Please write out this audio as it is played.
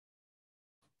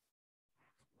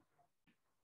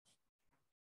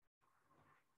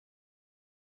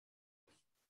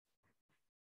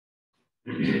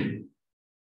Welcome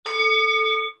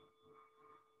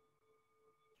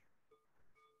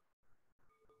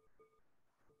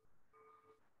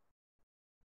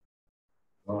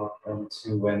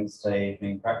to Wednesday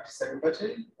evening practice,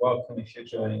 everybody. Welcome if you're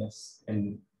joining us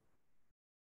in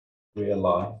real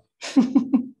life.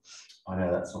 I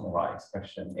know that's not the right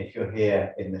expression. If you're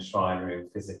here in the shrine room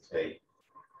physically,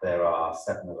 there are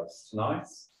 7 of us tonight,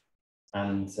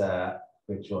 and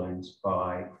we're joined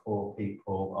by 4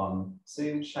 people on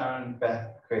Zoom: Sharon,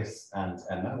 Beth, Chris, and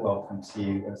Emma. Welcome to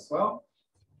you as well.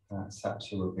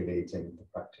 Satya will be leading the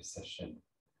practice session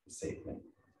this evening.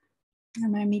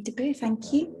 I'm Amitahba,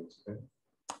 thank you.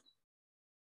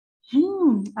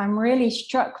 I'm really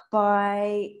struck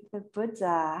by the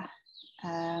Buddha,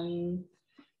 and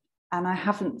I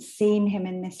haven't seen him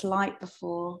in this light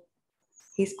before.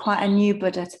 He's quite a new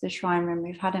Buddha to the shrine room.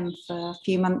 We've had him for a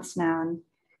few months now and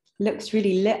looks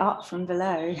really lit up from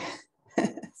below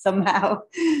somehow.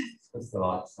 It's the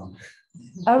lights on.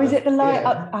 Oh, is it the light Yeah.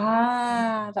 up?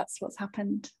 Ah, that's what's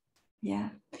happened. Yeah.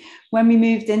 When we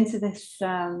moved into this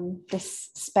this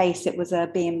space, it was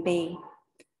a B&B,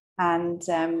 and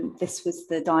this was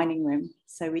the dining room.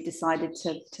 So we decided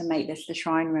to make this the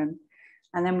shrine room.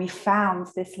 And then we found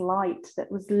this light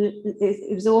that was,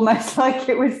 it was almost like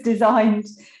it was designed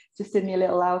just in your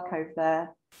little alcove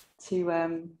there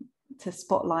to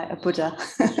spotlight a Buddha.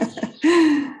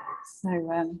 So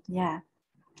yeah,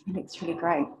 it looks really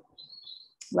great.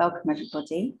 Welcome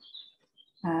everybody.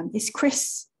 Is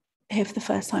Chris here for the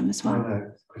first time as well?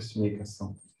 No, Chris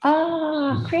Nicholson.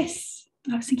 Ah, Chris.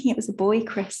 I was thinking it was a boy,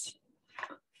 Chris.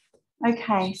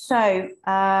 Okay, so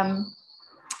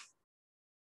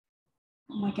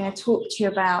what am I going to talk to you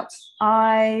about?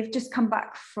 I've just come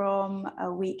back from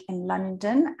a week in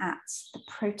London at the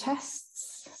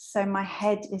protests, so my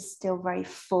head is still very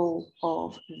full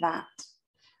of that.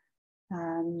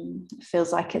 It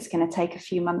feels like it's going to take a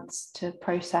few months to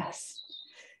process.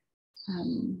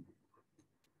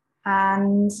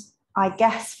 And I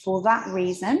guess for that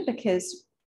reason, because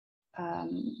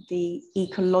the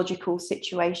ecological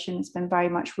situation has been very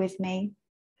much with me,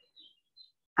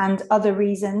 and other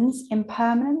reasons,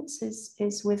 impermanence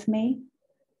is with me.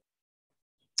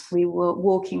 We were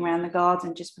walking around the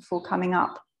garden just before coming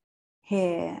up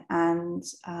here, and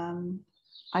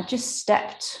I just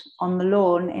stepped on the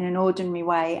lawn in an ordinary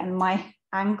way, and my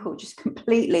ankle just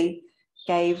completely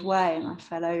gave way and I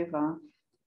fell over.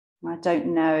 I don't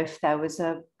know if there was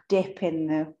a dip in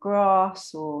the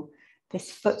grass or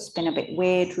this foot's been a bit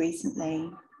weird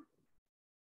recently.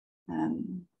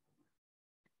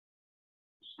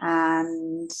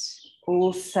 And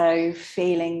also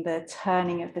feeling the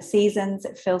turning of the seasons.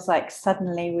 It feels like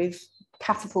suddenly we've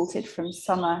catapulted from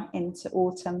summer into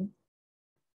autumn.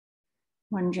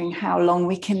 Wondering how long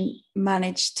we can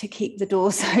manage to keep the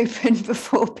doors open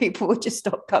before people will just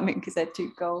stop coming because they're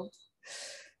too cold.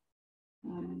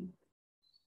 And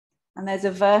there's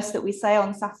a verse that we say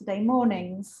on Saturday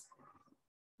mornings,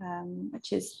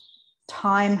 which is,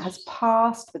 "Time has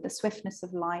passed with the swiftness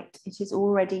of light. It is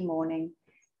already morning.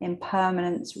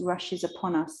 Impermanence rushes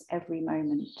upon us every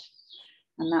moment."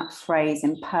 And that phrase,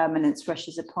 "impermanence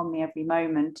rushes upon me every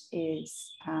moment,"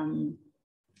 is,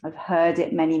 I've heard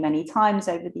it many, many times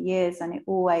over the years, and it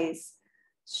always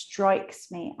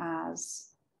strikes me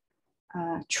as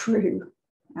true,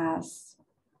 as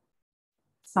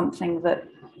something that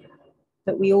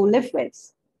we all live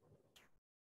with.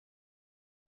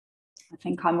 I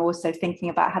think I'm also thinking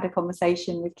about, I had a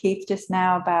conversation with Keith just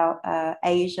now about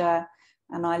Asia,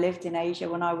 and I lived in Asia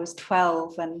when I was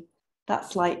 12, and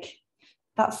that's I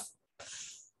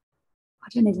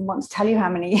don't even want to tell you how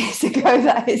many years ago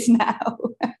that is now,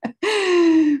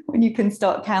 when you can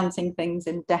start counting things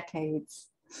in decades.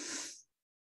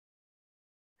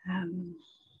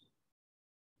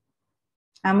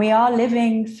 And we are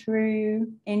living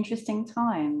through interesting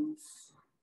times,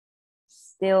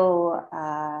 still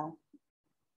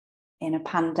in a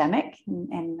pandemic,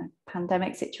 in a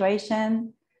pandemic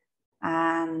situation,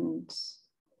 and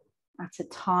at a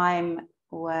time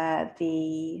where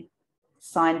the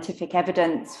scientific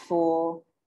evidence for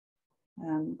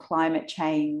climate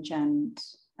change and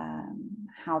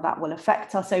how that will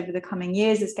affect us over the coming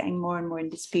years is getting more and more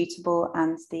indisputable,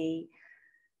 and the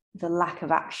lack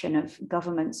of action of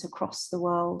governments across the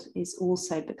world is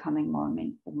also becoming more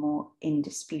and more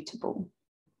indisputable.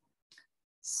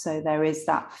 So there is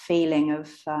that feeling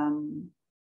of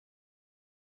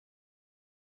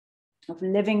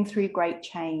living through great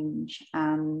change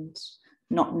and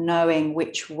not knowing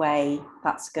which way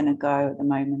that's going to go at the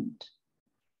moment.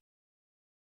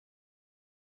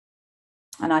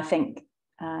 And I think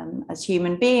as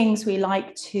human beings, we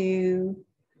like to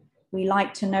We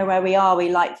like to know where we are. We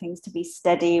like things to be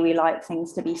steady. We like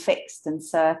things to be fixed and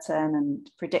certain and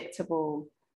predictable.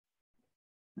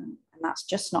 And that's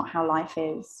just not how life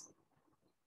is.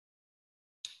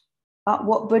 But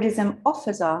what Buddhism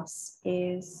offers us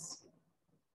is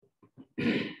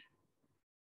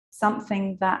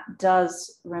something that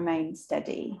does remain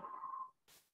steady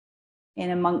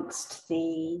in amongst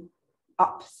the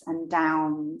ups and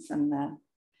downs and the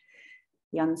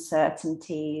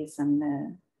uncertainties and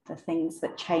the things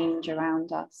that change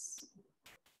around us.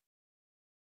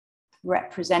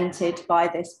 Represented by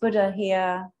this Buddha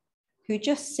here, who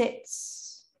just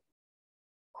sits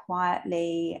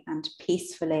quietly and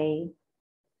peacefully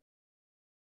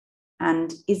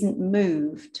and isn't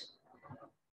moved.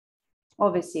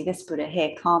 Obviously, this Buddha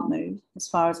here can't move, as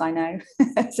far as I know,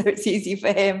 so it's easy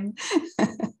for him.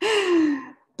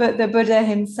 But the Buddha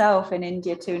himself in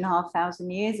India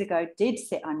 2,500 years ago did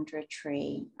sit under a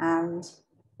tree and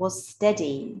was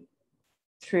steady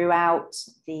throughout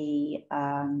the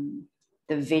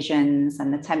visions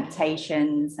and the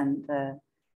temptations and the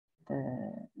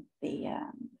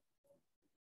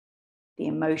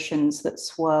emotions that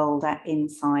swirled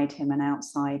inside him and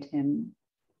outside him.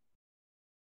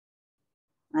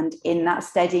 And in that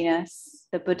steadiness,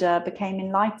 the Buddha became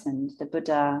enlightened. The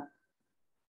Buddha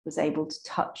was able to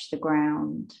touch the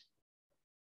ground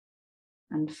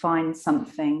and find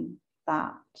something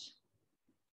that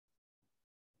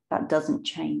doesn't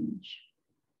change.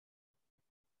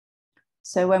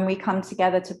 So when we come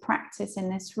together to practice in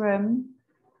this room,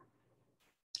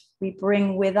 we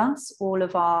bring with us all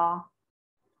of our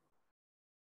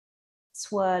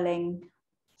swirling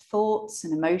thoughts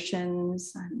and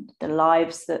emotions and the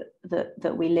lives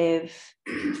that we live,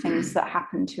 things that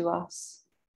happen to us,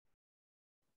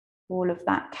 all of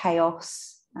that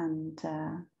chaos, and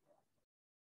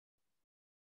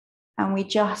we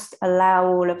just allow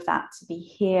all of that to be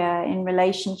here in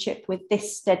relationship with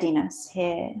this steadiness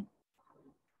here.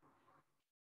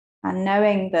 And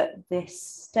knowing that this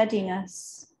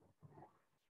steadiness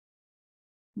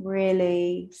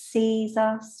really sees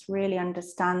us, really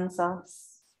understands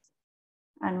us,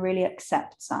 and really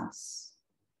accepts us.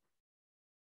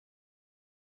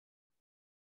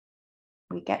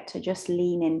 We get to just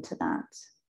lean into that.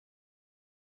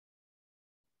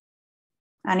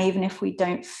 And even if we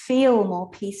don't feel more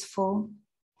peaceful,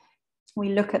 we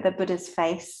look at the Buddha's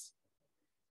face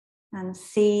and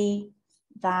see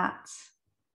that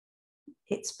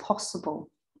it's possible.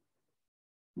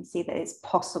 We see that it's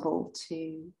possible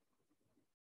to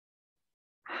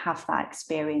have that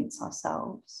experience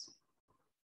ourselves.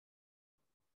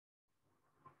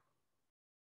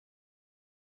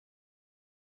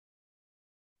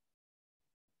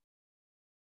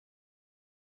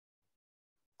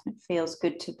 It feels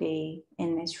good to be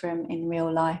in this room in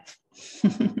real life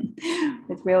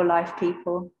with real life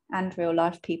people and real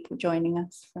life people joining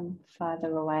us from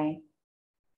further away.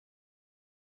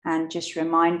 And just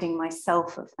reminding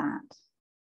myself of that.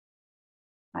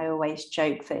 I always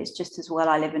joke that it's just as well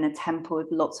I live in a temple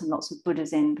with lots and lots of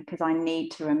Buddhas in, because I need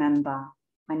to remember,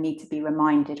 I need to be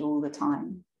reminded all the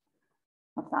time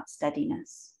of that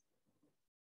steadiness.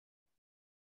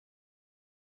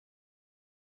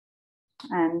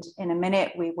 And in a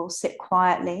minute, we will sit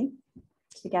quietly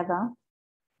together.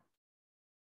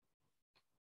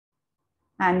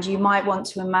 And you might want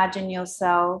to imagine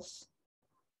yourself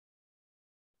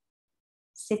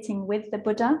sitting with the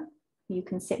Buddha. You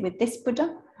can sit with this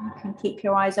Buddha. You can keep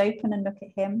your eyes open and look at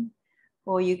him.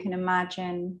 Or you can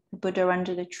imagine the Buddha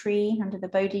under the tree, under the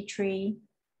Bodhi tree.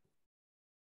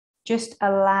 Just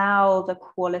allow the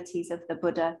qualities of the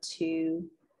Buddha to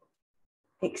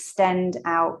extend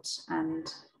out and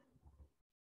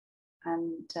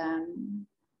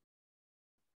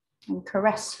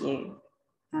caress you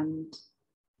and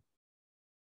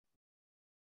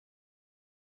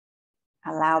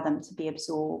allow them to be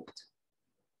absorbed.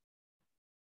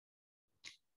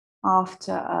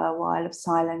 After a while of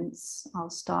silence,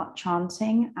 I'll start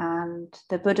chanting, and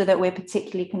the Buddha that we're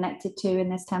particularly connected to in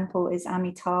this temple is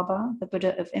Amitabha, the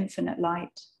Buddha of infinite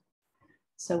light.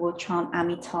 So we'll chant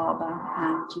Amitabha,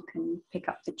 and you can pick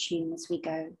up the tune as we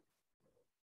go.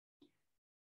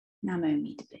 Namo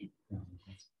Amitahba.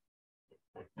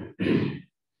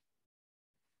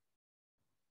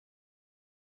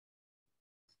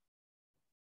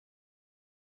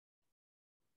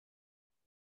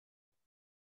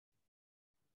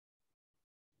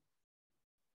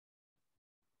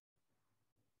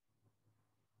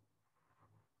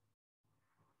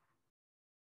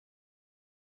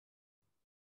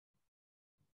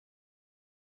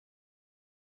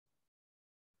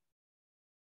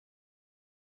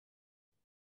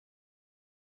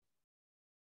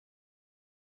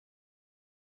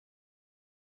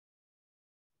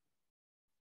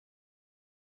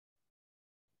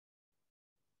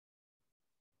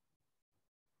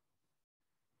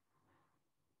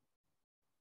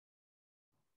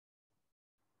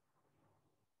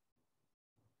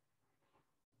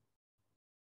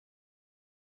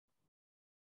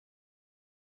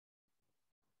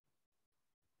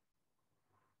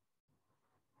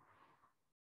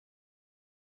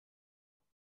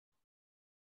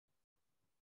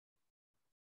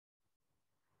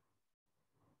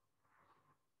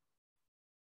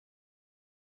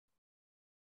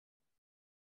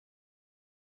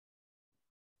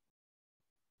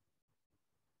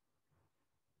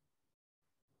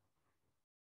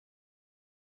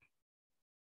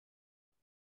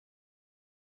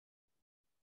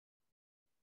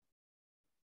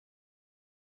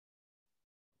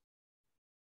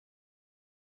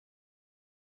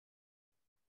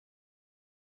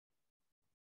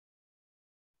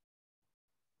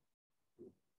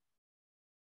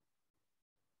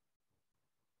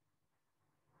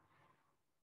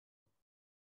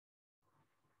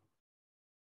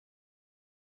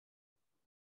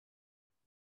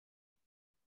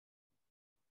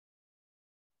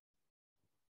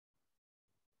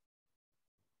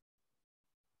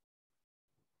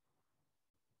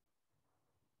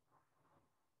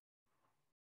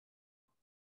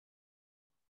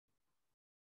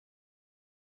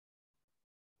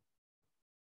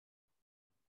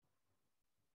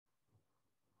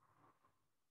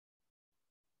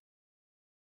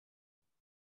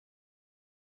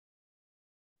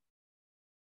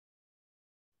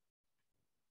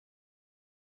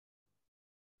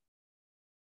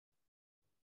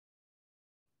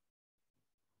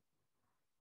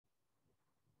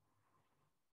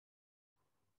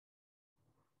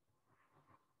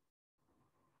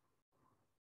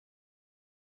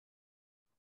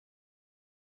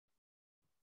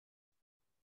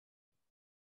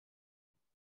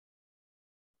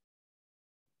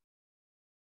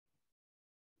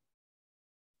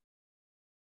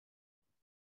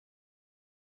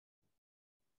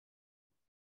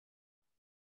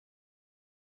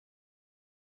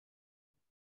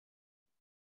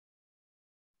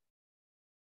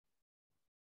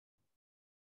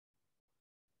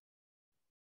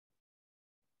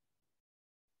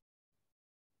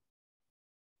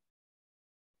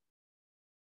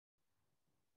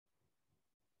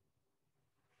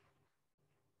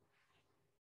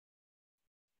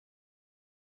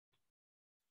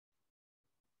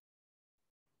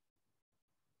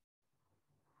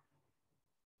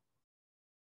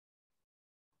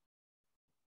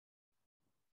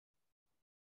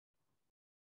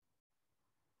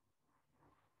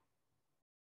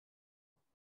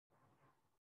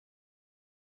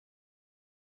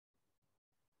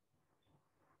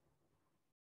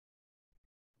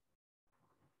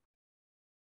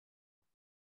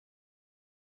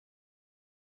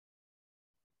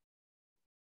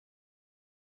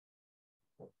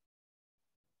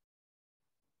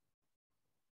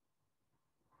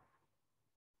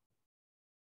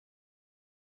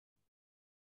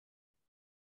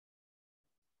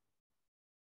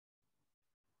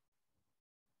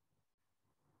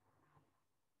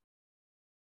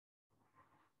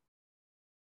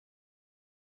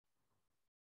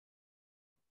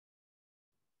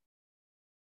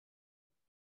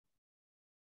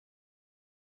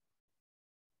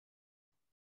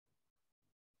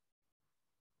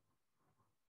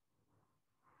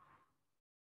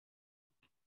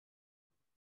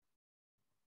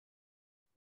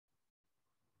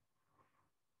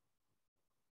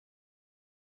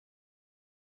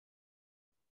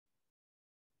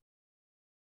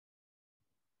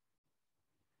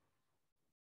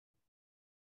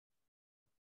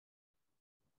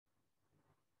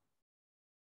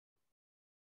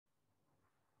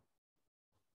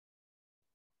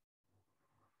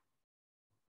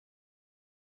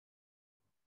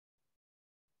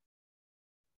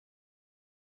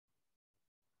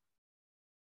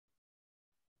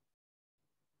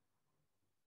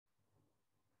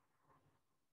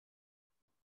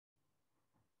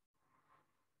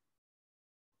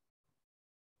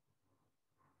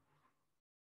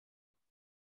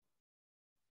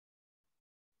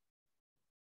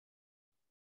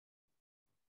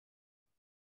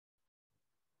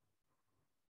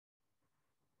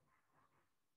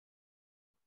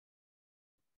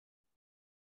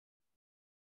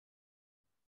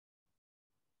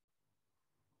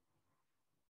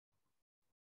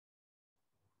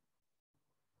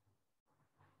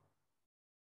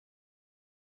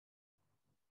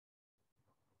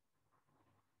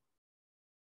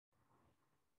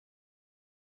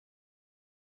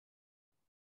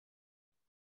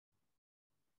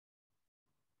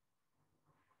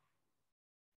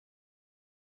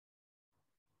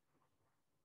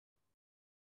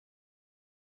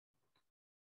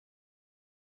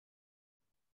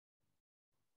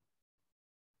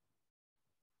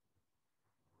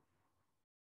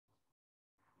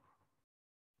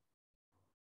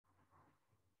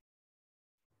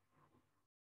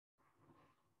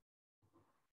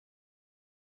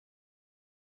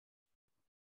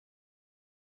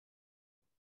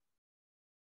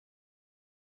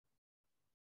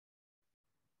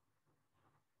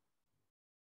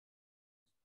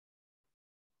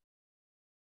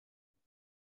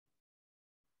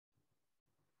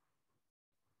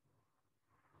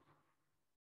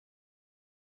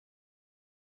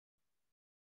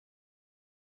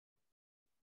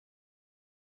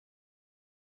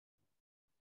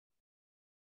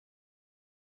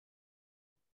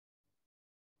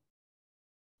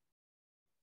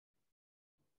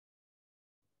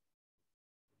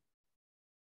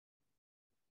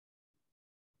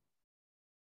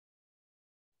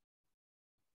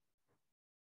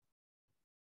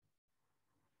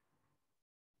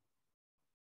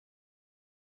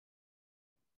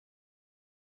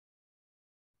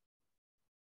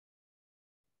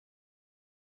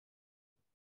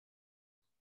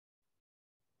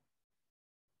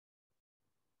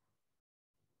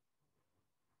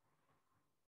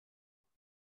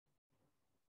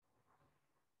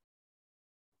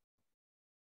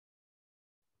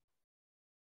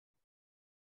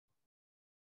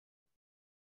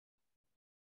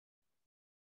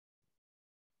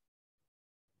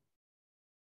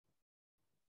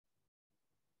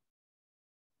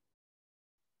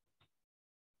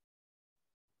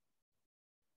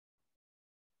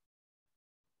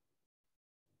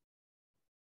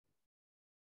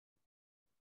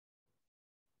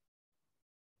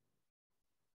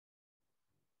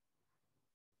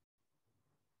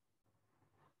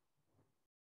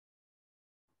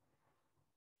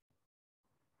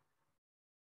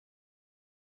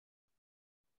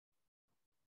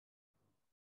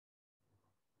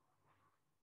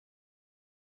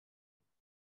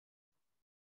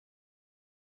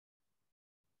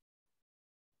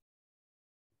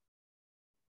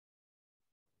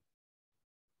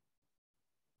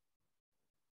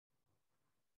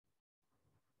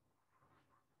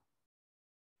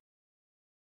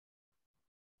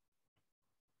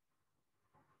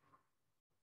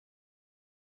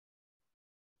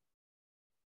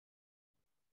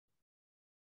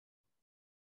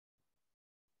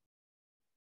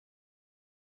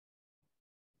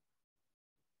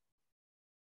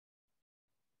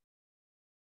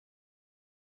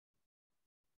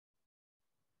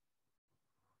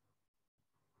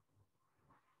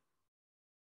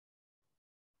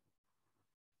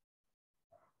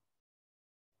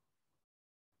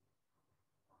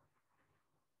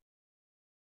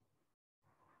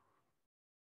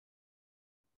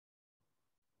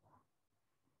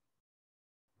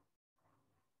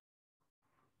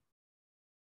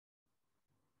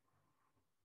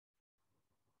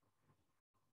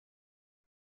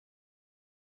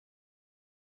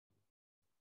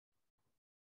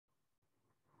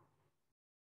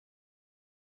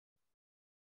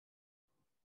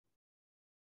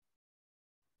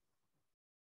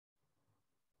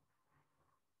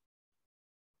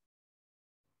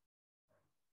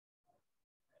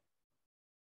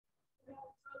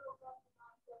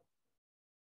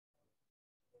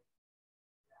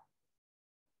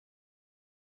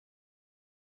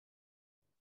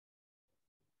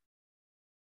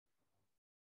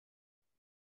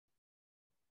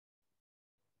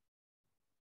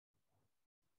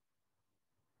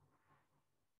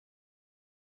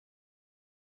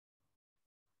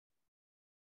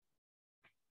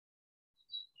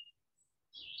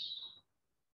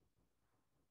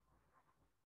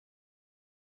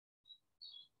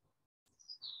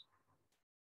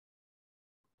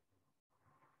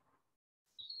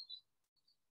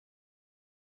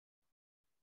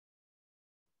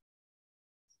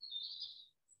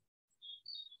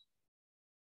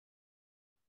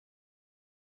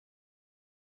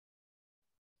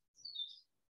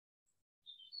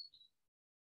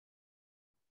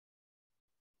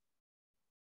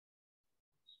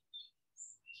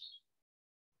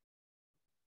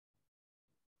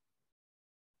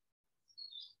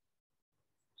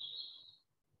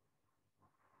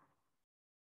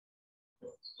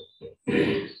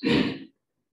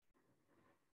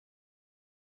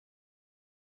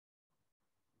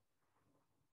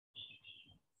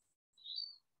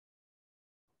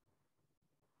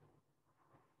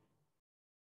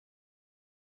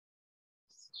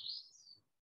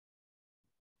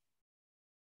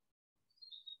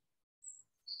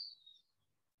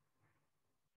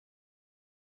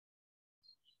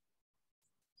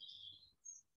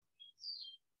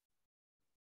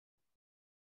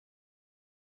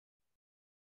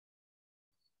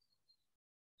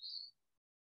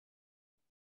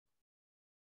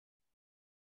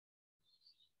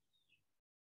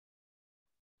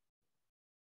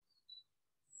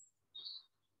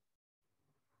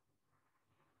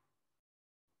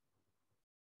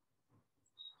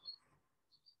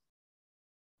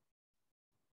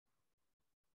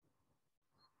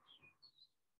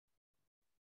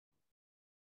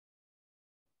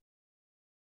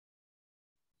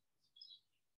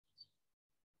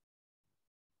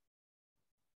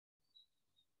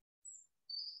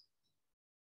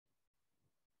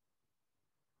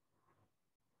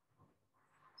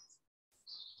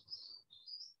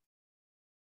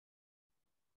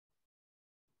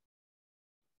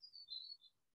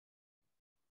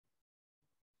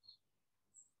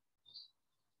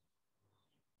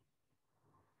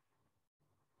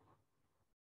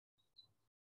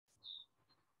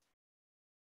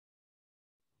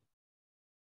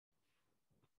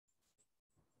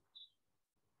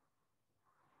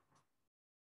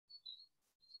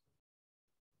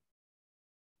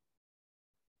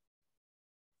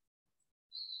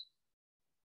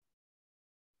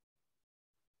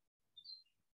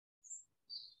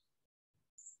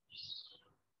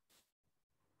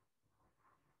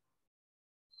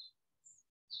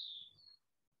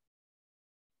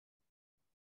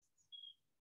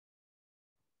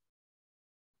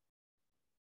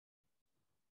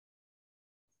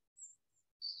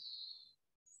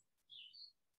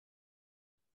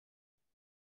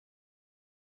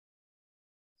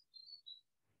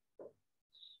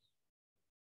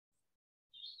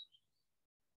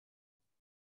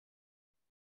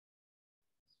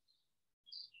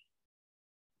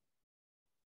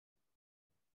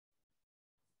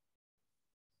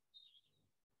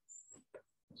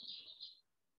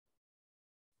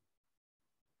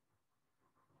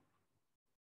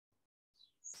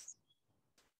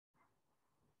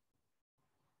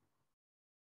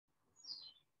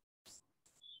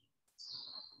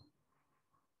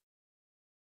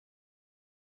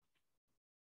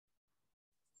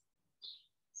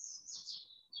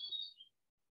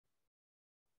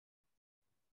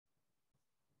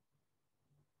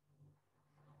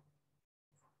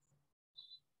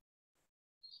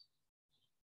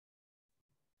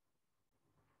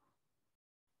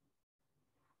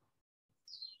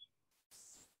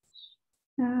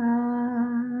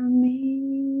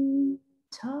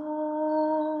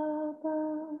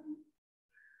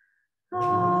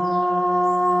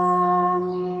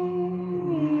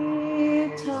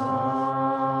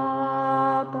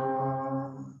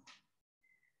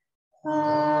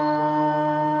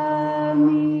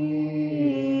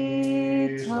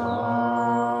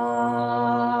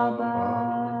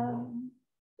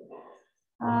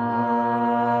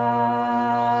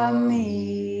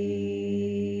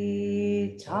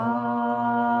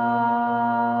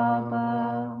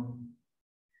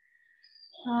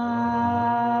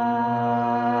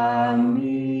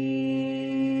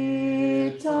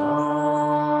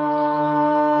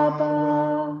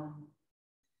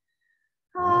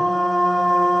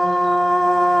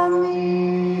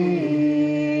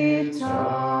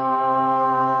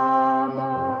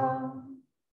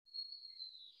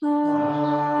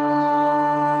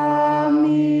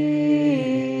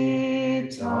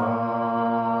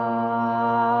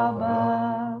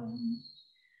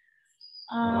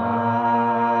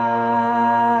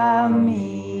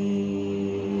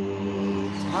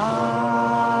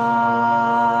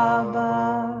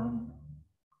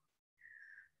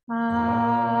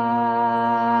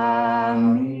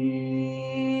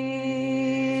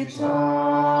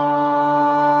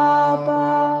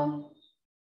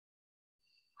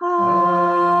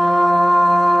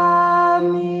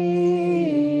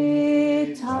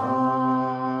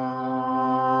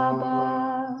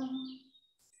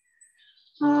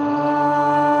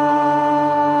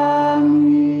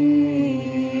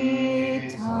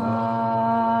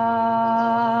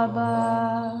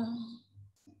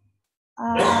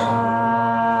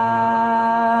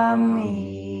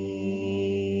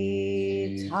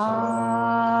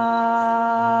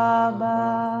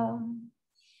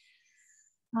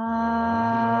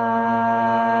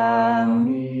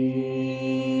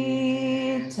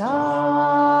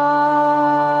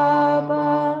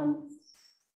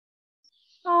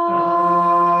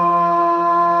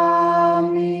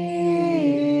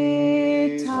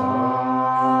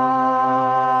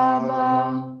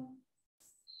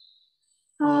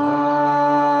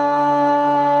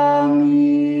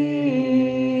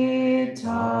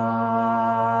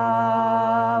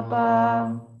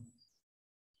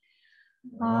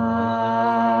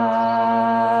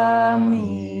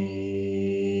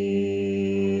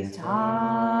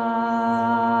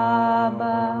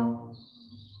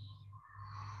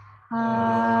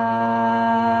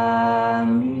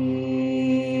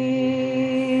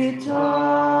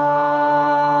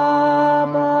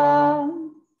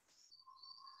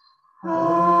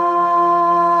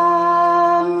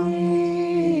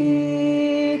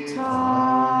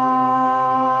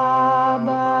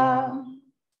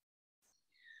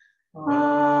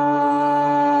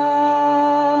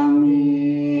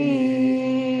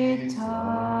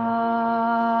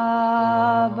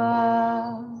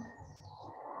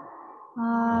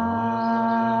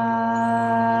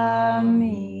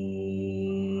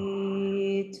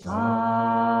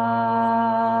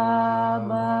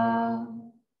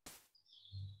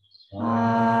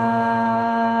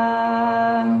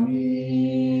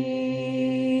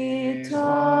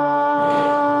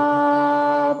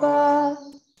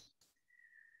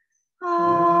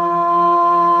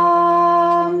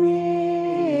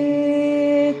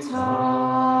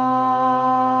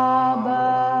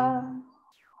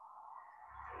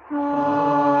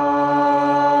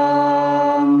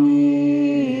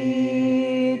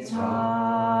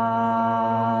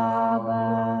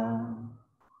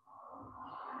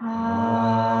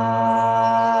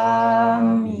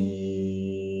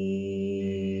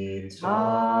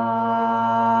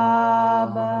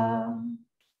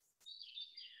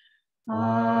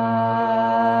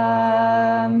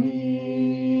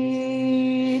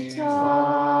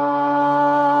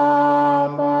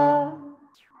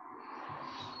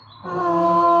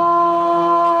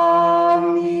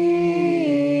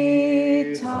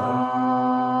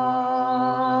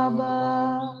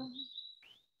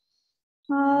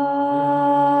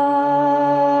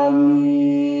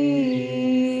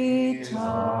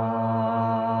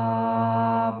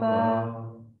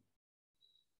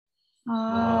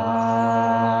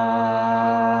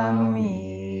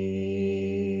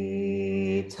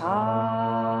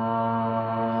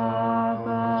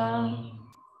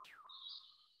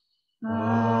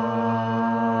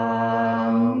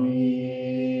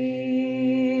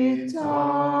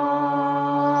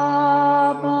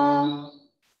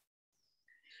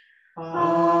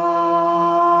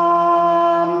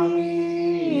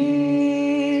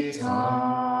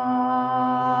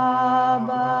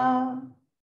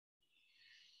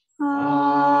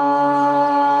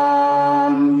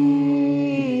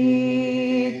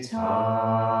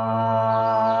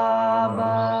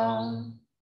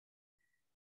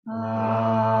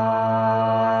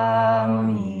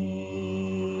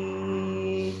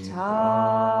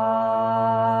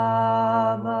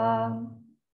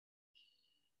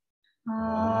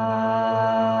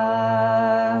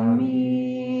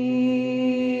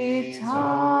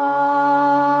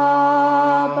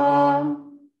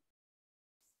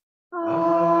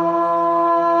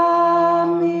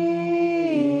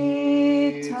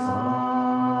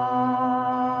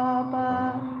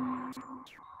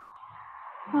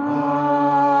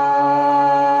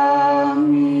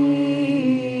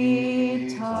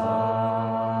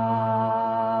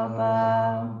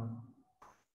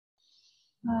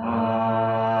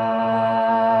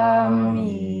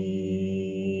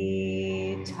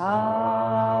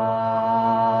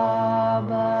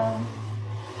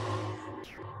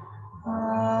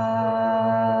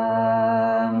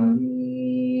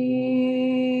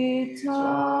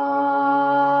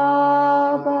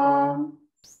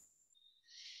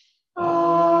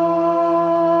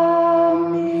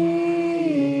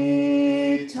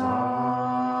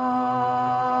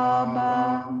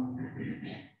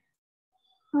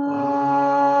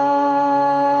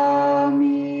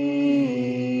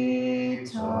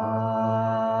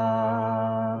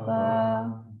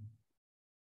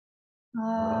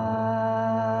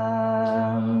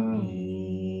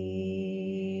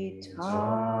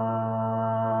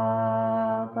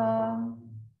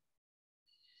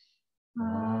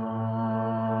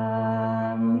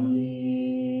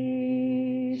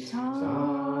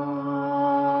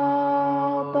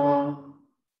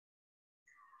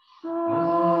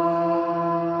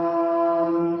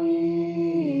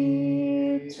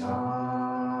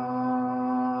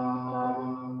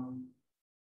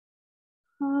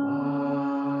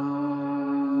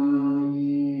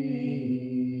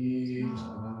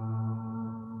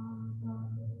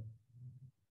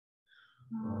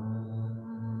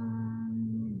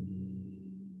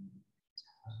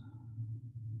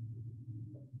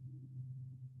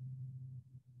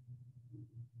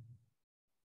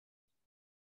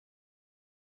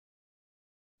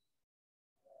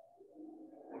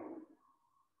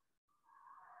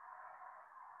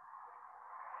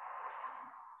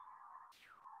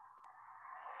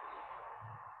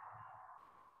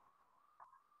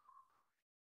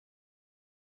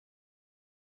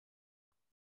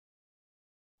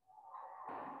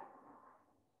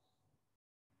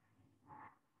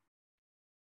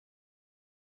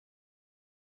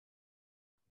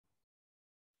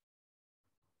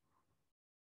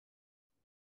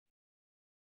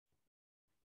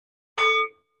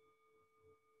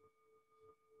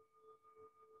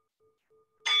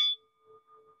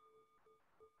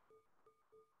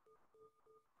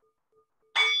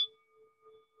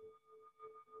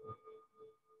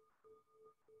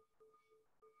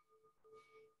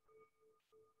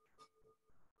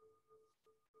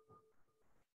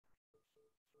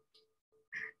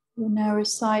 We'll now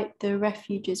recite the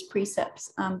refuges,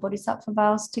 precepts, and bodhisattva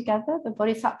vows together. The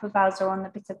bodhisattva vows are on a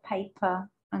bit of paper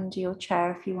under your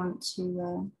chair if you want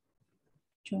to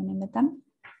join in with them.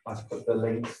 I've put the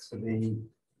links to the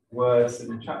words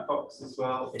in the chat box as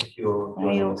well if you're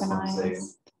Very joining us on Zoom.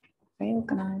 organised. Very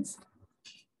organised.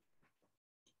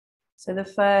 So the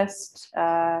first,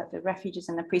 the refuges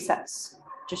and the precepts,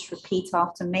 just repeat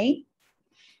after me.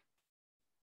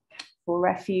 For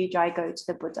refuge, I go to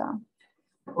the Buddha.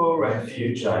 For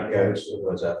refuge, I go to the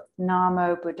Buddha.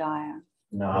 Namo Buddhaya.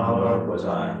 Namo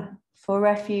Buddhaya. For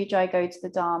refuge, I go to the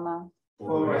Dharma.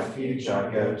 For refuge,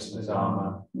 I go to the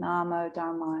Dharma. Namo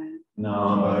Dharmaya.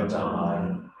 Namo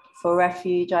Dhammaya. For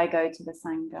refuge, I go to the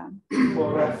Sangha.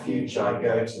 For refuge, I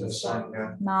go to the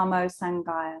Sangha. Namo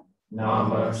Sanghaya.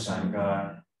 Namo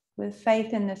Sanghaya. With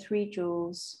faith in the three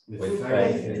jewels, With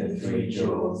faith in the three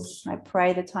jewels, I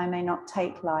pray that I may not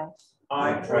take life.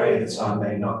 I pray that I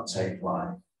may not take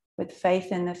life. With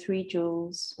faith in the three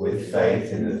jewels, With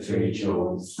faith in the three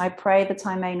jewels, I pray that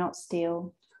I may not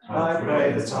steal. I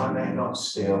pray that I may not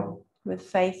steal. With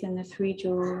faith in the three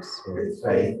jewels, With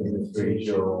faith in the three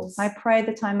jewels, I pray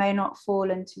that I may not fall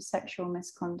into sexual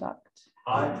misconduct.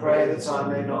 I pray that I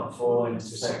may not fall into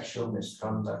sexual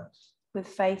misconduct. With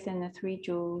faith in the three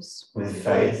jewels, With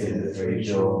faith in the three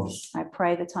jewels, I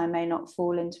pray that I may not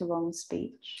fall into wrong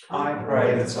speech. I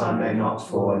pray that I may not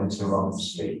fall into wrong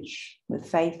speech. With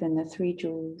faith in the three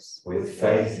jewels, With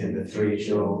faith in the three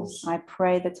jewels, I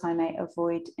pray that I may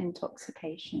avoid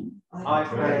intoxication. I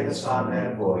pray that I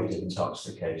may avoid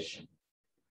intoxication.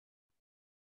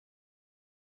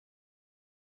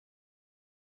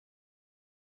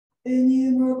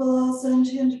 Innumerable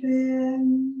sentient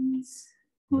beings,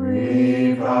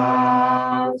 We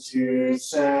vow to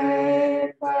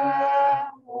save them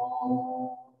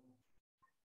all.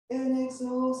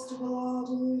 inexhaustible our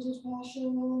deluded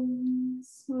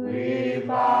passions, We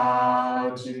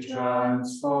vow to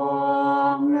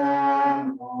transform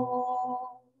them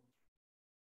all.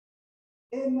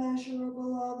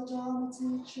 immeasurable are the Dharma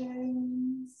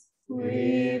teachings,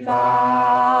 We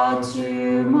vow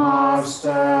to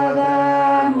master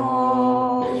them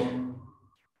all.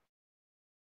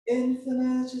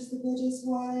 infinite is the Buddha's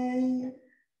way,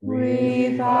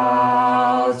 We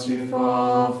vow to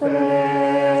fulfill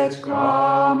it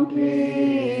completely.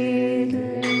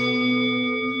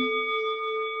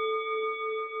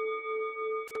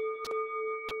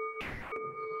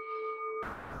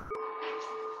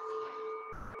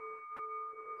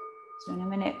 So in a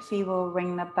minute, Fee will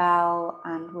ring the bell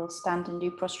and we'll stand and do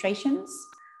prostrations.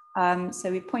 So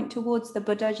we point towards the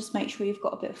Buddha, just make sure you've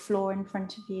got a bit of floor in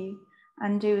front of you,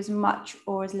 and do as much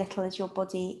or as little as your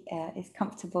body is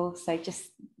comfortable. So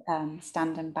just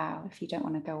stand and bow if you don't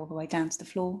want to go all the way down to the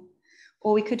floor.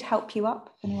 Or we could help you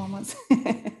up if anyone wants.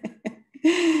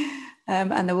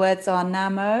 And the words are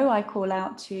Namo. I call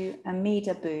out to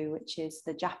Amitahba, which is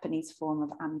the Japanese form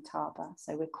of Amitahba.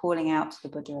 So we're calling out to the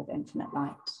Buddha of infinite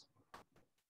light.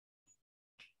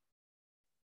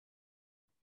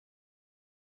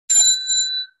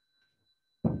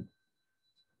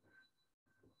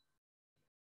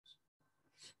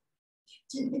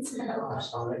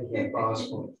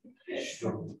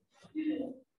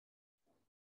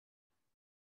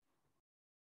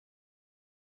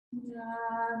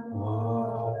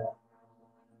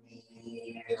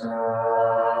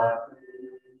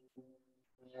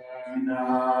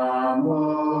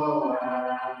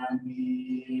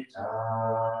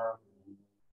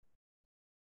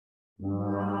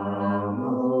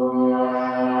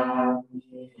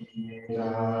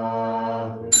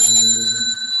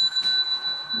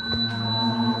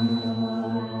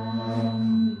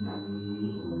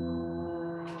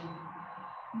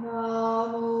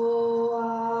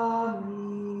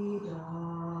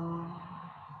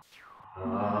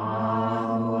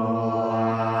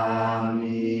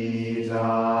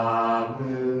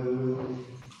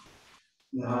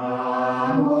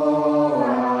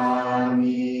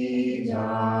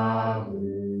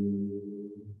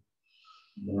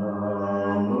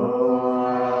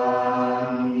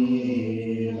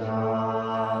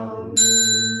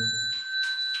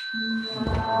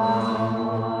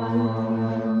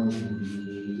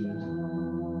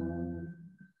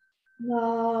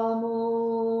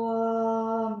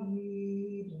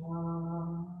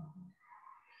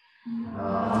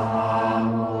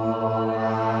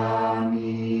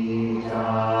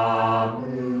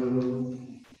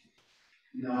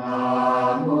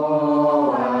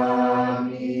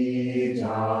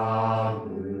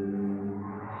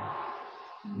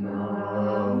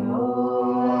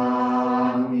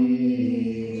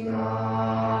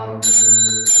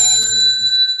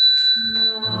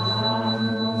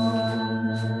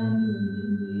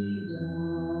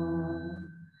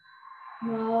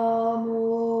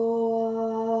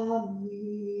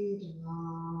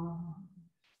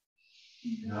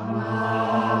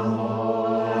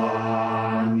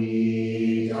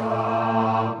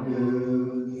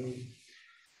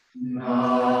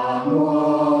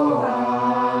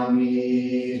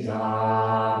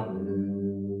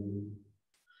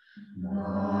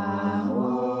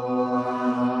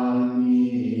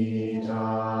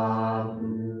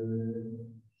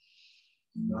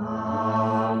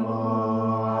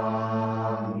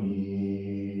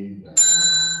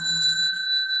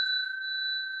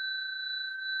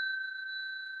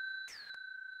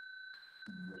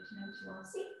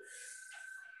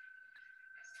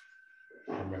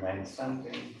 And remain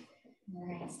standing.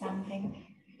 Remain standing.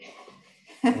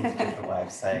 That's a different way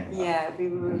of saying that. Yeah, we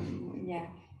were, yeah.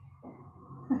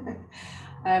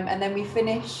 And then we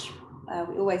finish,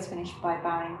 we always finish by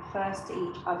bowing first to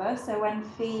each other. So when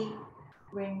Fee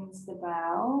rings the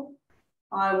bell,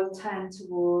 I will turn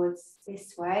towards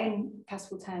this way and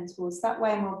Cass will turn towards that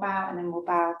way, and we'll bow, and then we'll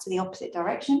bow to the opposite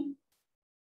direction.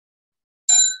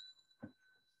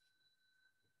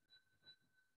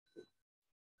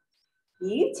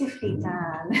 Beautifully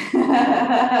done.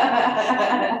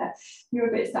 You're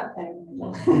a bit stuck there in the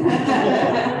middle.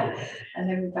 And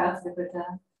then we bow to the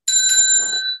Buddha.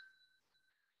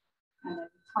 And then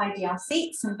tidy our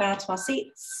seats and bow to our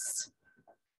seats.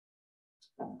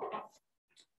 I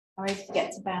always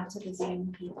forget to bow to the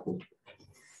Zoom people.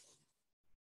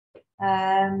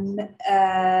 And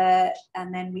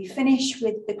then we finish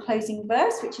with the closing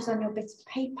verse, which is on your bit of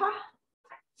paper.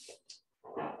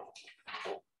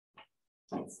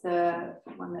 It's the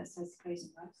one that says closing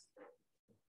verse.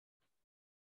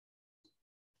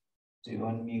 Do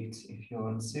unmute if you're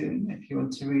on Zoom, if you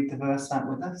want to read the verse out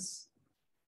with us.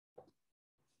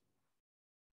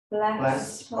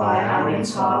 Blessed by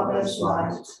Amitahba's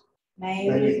light, may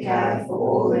we care for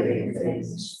all living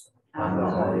things and the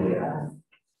holy earth.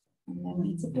 And then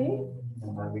we to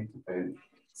do.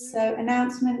 So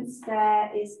announcements, there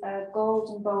is a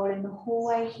golden bowl in the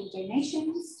hallway for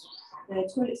donations. The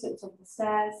toilet's at the top of the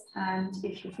stairs, and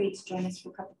if you're free to join us for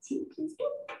a cup of tea, please do,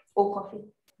 or coffee.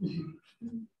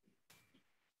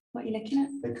 What are you looking at?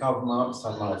 The carbon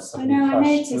monoxide lights. I know, I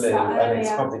noticed blue, that and it's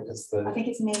earlier. probably because the. I think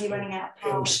it's nearly running out of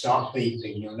power. It'll start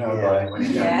beeping, you'll know Yeah. about it when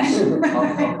it Yeah.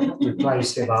 I've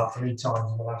replaced it about 3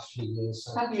 times in the last few years.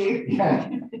 So. Have you? Yeah,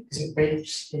 because it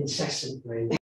beeps incessantly.